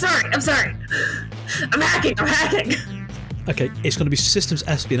 I'm sorry. I'm hacking. Okay, it's going to be systems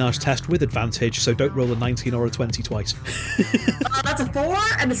espionage test with advantage, so don't roll a 19 or a 20 twice. That's a 4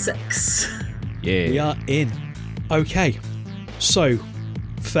 and a 6. Yeah. We are in. Okay, so,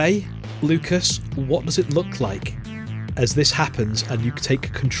 Faye, Lucas, what does it look like as this happens and you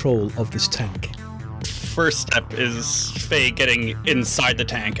take control of this tank? First step is Faye getting inside the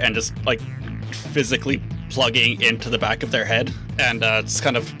tank and just like physically plugging into the back of their head, and it's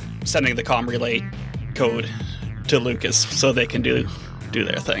kind of sending the comm relay code to Lucas so they can do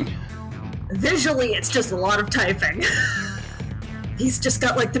their thing. Visually, it's just a lot of typing. He's just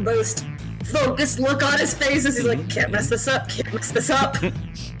got like the most focused look on his face as he's like, can't mess this up.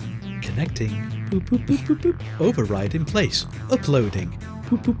 Connecting. Boop, boop, boop, boop, boop. Override in place. Uploading.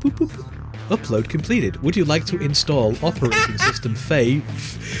 Boop, boop, boop, boop, boop. Upload completed. Would you like to install operating system Faye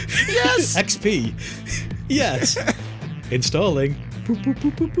Yes! XP? Yes. Installing.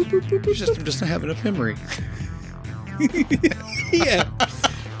 Your system doesn't have enough memory. Yeah.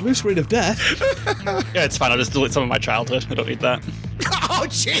 Blue screen of death. Yeah, it's fine. I'll just delete some of my childhood. I don't need that. Oh,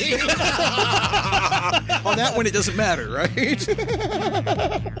 jeez! On that one, it doesn't matter, right?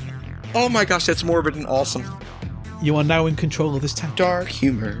 Oh my gosh, that's morbid and awesome. You are now in control of this tank. Dark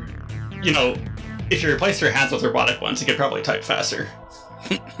humor. You know, if you replace your hands with robotic ones, you could probably type faster.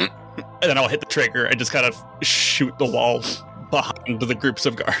 And then I'll hit the trigger and just kind of shoot the wall behind the groups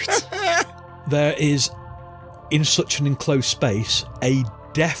of guards. There is, in such an enclosed space, a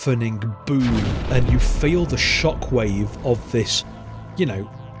deafening boom, and you feel the shockwave of this,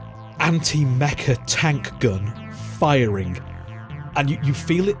 anti-mecha tank gun firing. And you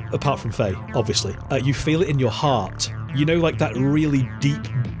feel it, apart from Faye, obviously, you feel it in your heart. Like that really deep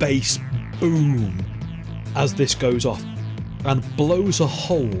bass boom as this goes off and blows a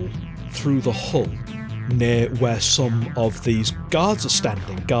hole through the hull near where some of these guards are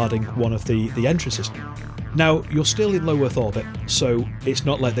standing, guarding one of the entrances. Now, you're still in low Earth orbit, so it's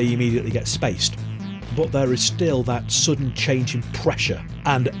not like they immediately get spaced, but there is still that sudden change in pressure,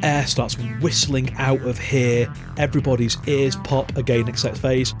 and air starts whistling out of here. Everybody's ears pop again, except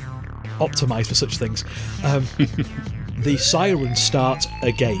Faye's. Optimised for such things. The sirens start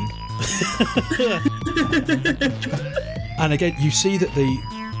again. And again, you see that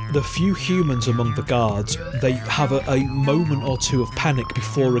the few humans among the guards, they have a moment or two of panic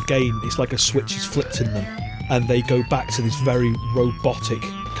before again it's like a switch is flipped in them and they go back to this very robotic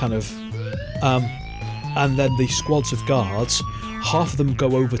kind of and then the squads of guards, half of them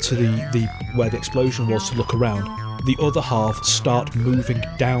go over to the where the explosion was to look around. The other half start moving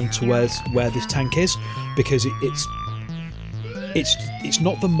down to where this tank is, because it's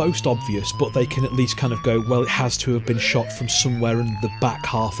not the most obvious, but they can at least kind of go, well, it has to have been shot from somewhere in the back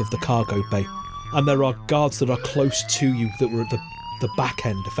half of the cargo bay. And there are guards that are close to you that were at the back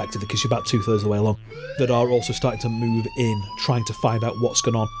end, effectively, because you're about 2/3 of the way along, that are also starting to move in, trying to find out what's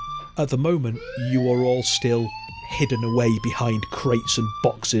going on. At the moment, you are all still hidden away behind crates and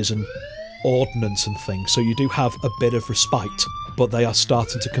boxes and ordnance and things, so you do have a bit of respite, but they are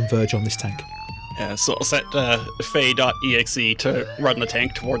starting to converge on this tank. Yeah, so I'll set Faye.exe to run the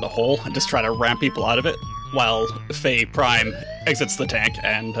tank toward the hole and just try to ram people out of it, while Faye Prime exits the tank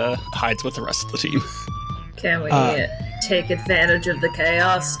and hides with the rest of the team. Can we take advantage of the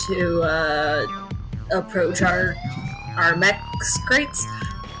chaos to approach our mech crates?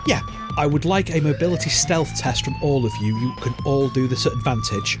 Yeah, I would like a mobility stealth test from all of you. You can all do this at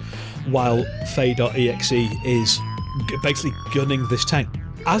advantage, while Faye.exe is basically gunning this tank.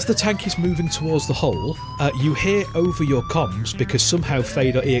 As the tank is moving towards the hole, you hear over your comms, because somehow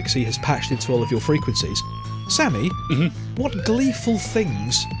Faye.exe has patched into all of your frequencies. Sammy, what gleeful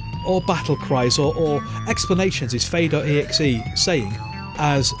things, or battle cries, or explanations is Faye.exe saying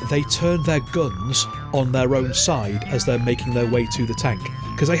as they turn their guns on their own side as they're making their way to the tank?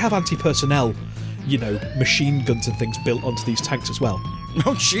 Because they have anti-personnel, machine guns and things built onto these tanks as well.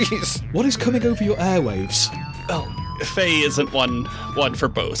 Oh, jeez. What is coming over your airwaves? Well, Faye isn't one for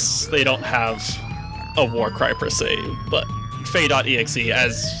boasts. They don't have a war cry per se, but Faye.exe,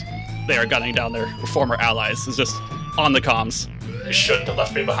 as they are gunning down their former allies, is just on the comms. You shouldn't have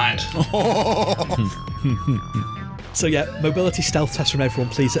left me behind. So yeah, mobility stealth test from everyone,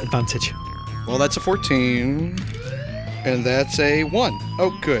 please, at advantage. Well, that's a 14. And that's a 1.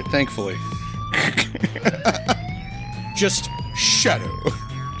 Oh, good, thankfully. Just shadow.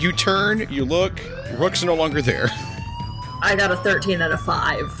 You turn, you look, Ruhk's no longer there. I got a 13 and a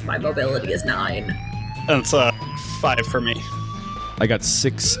 5. My mobility is 9. That's a 5 for me. I got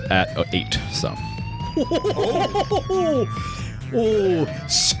 6 at 8, so. Oh,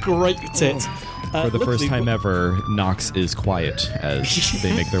 scraped it. For the first time ever, Nox is quiet as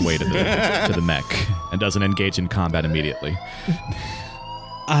they make their way to the mech and doesn't engage in combat immediately.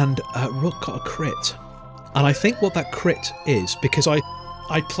 And Ruhk got a crit. And I think what that crit is, because I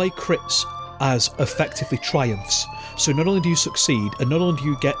play crits as effectively triumphs. So not only do you succeed, and not only do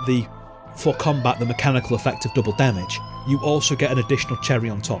you get for combat, the mechanical effect of double damage, you also get an additional cherry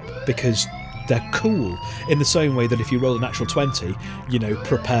on top, because they're cool, in the same way that if you roll a natural 20,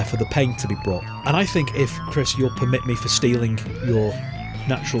 prepare for the pain to be brought. And I think if, Chris, you'll permit me for stealing your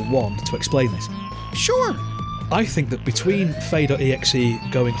natural 1 to explain this. Sure. I think that between Faye.exe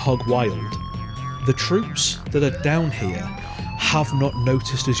going hog wild, the troops that are down here have not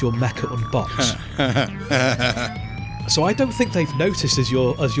noticed as your mecha unbox. So I don't think they've noticed as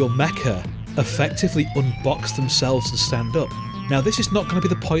your mecha effectively unbox themselves and stand up. Now, this is not going to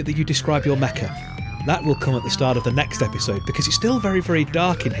be the point that you describe your mecha. That will come at the start of the next episode, because it's still very, very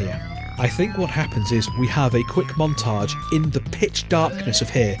dark in here. I think what happens is we have a quick montage in the pitch darkness of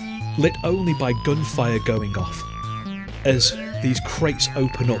here, lit only by gunfire going off, as these crates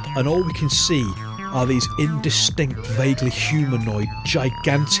open up, and all we can see are these indistinct, vaguely humanoid,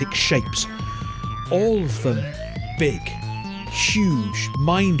 gigantic shapes. All of them big, huge,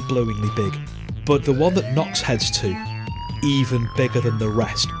 mind-blowingly big, but the one that Nox heads to, even bigger than the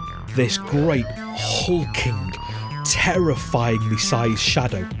rest. This great, hulking, terrifyingly sized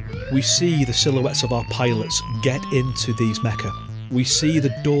shadow. We see the silhouettes of our pilots get into these mecha. We see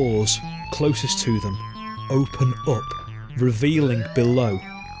the doors closest to them open up, revealing below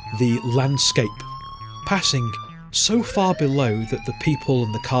the landscape, passing so far below that the people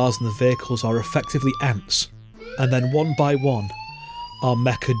and the cars and the vehicles are effectively ants. And then one by one, our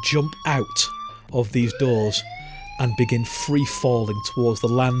mecha jump out of these doors and begin free falling towards the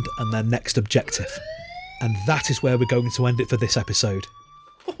land and their next objective. And that is where we're going to end it for this episode.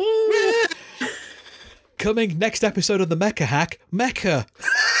 Coming next episode of the Mecha Hack, Mecha!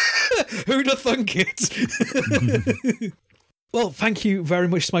 Who'd have thunk it? Well, thank you very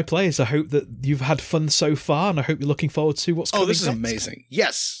much to my players. I hope that you've had fun so far, and I hope you're looking forward to what's coming this is next. amazing.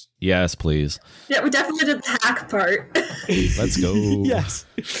 Yes. Yes, please. Yeah, we definitely did the hack part. Let's go. Yes.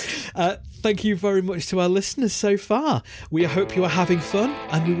 Thank you very much to our listeners so far. We hope you are having fun,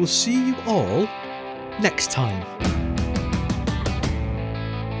 and we will see you all next time.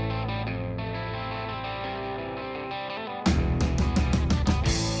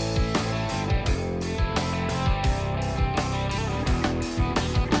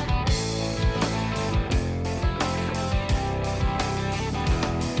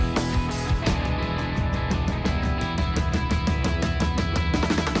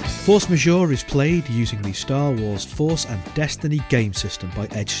 Force Majeure is played using the Star Wars Force and Destiny game system by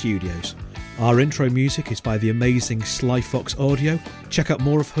Edge Studios. Our intro music is by the amazing Sly Fox Audio. Check out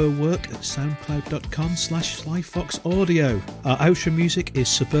more of her work at soundcloud.com/SlyFoxAudio. Our outro music is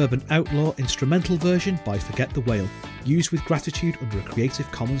Suburban Outlaw instrumental version by Forget the Whale, used with gratitude under a Creative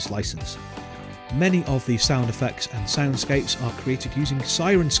Commons license. Many of the sound effects and soundscapes are created using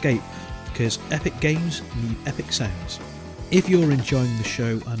Sirenscape, because epic games need epic sounds. If you're enjoying the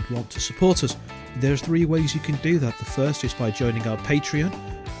show and want to support us, there's 3 ways you can do that. The first is by joining our Patreon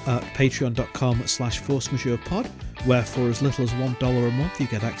at patreon.com/ForceMajeurePod, where for as little as $1 a month you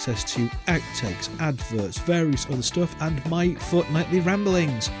get access to outtakes, adverts, various other stuff, and my fortnightly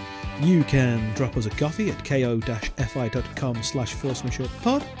ramblings. You can drop us a coffee at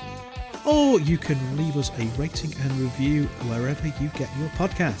ko-fi.com/ForceMajeurePod, or you can leave us a rating and review wherever you get your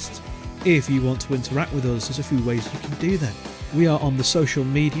podcasts. If you want to interact with us, there's a few ways you can do that. We are on the social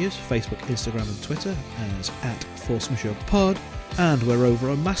medias, Facebook, Instagram and Twitter as @ForceMajeurePod, and we're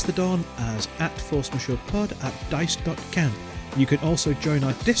over on Mastodon as @ForceMajeurePod at dice.camp. You can also join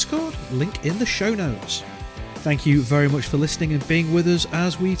our Discord, link in the show notes. Thank you very much for listening and being with us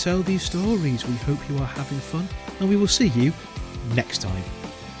as we tell these stories. We hope you are having fun, and we will see you next time.